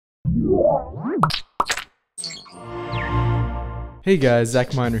Hey guys,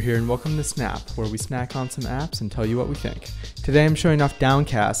 Zach Miner here, and welcome to Snap, where we snack on some apps and tell you what we think. Today I'm showing off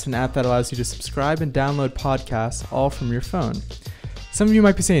Downcast, an app that allows you to subscribe and download podcasts all from your phone. Some of you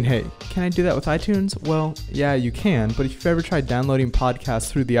might be saying, hey, can I do that with iTunes? Well, yeah, you can, but if you've ever tried downloading podcasts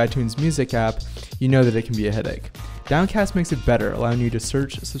through the iTunes Music app, you know that it can be a headache. Downcast makes it better, allowing you to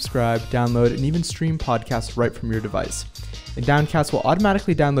search, subscribe, download, and even stream podcasts right from your device. And Downcast will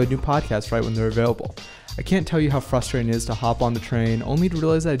automatically download new podcasts right when they're available. I can't tell you how frustrating it is to hop on the train only to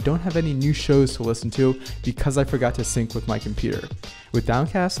realize that I don't have any new shows to listen to because I forgot to sync with my computer. With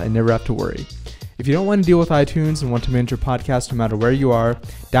Downcast, I never have to worry. If you don't want to deal with iTunes and want to manage your podcast no matter where you are,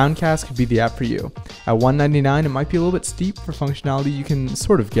 Downcast could be the app for you. At $1.99, it might be a little bit steep for functionality you can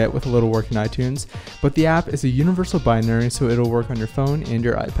sort of get with a little work in iTunes, but the app is a universal binary, so it'll work on your phone and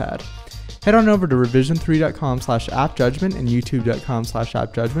your iPad. Head on over to revision3.com/appjudgment and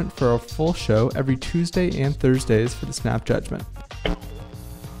youtube.com/appjudgment for a full show every Tuesday and Thursdays for the Snap Judgment.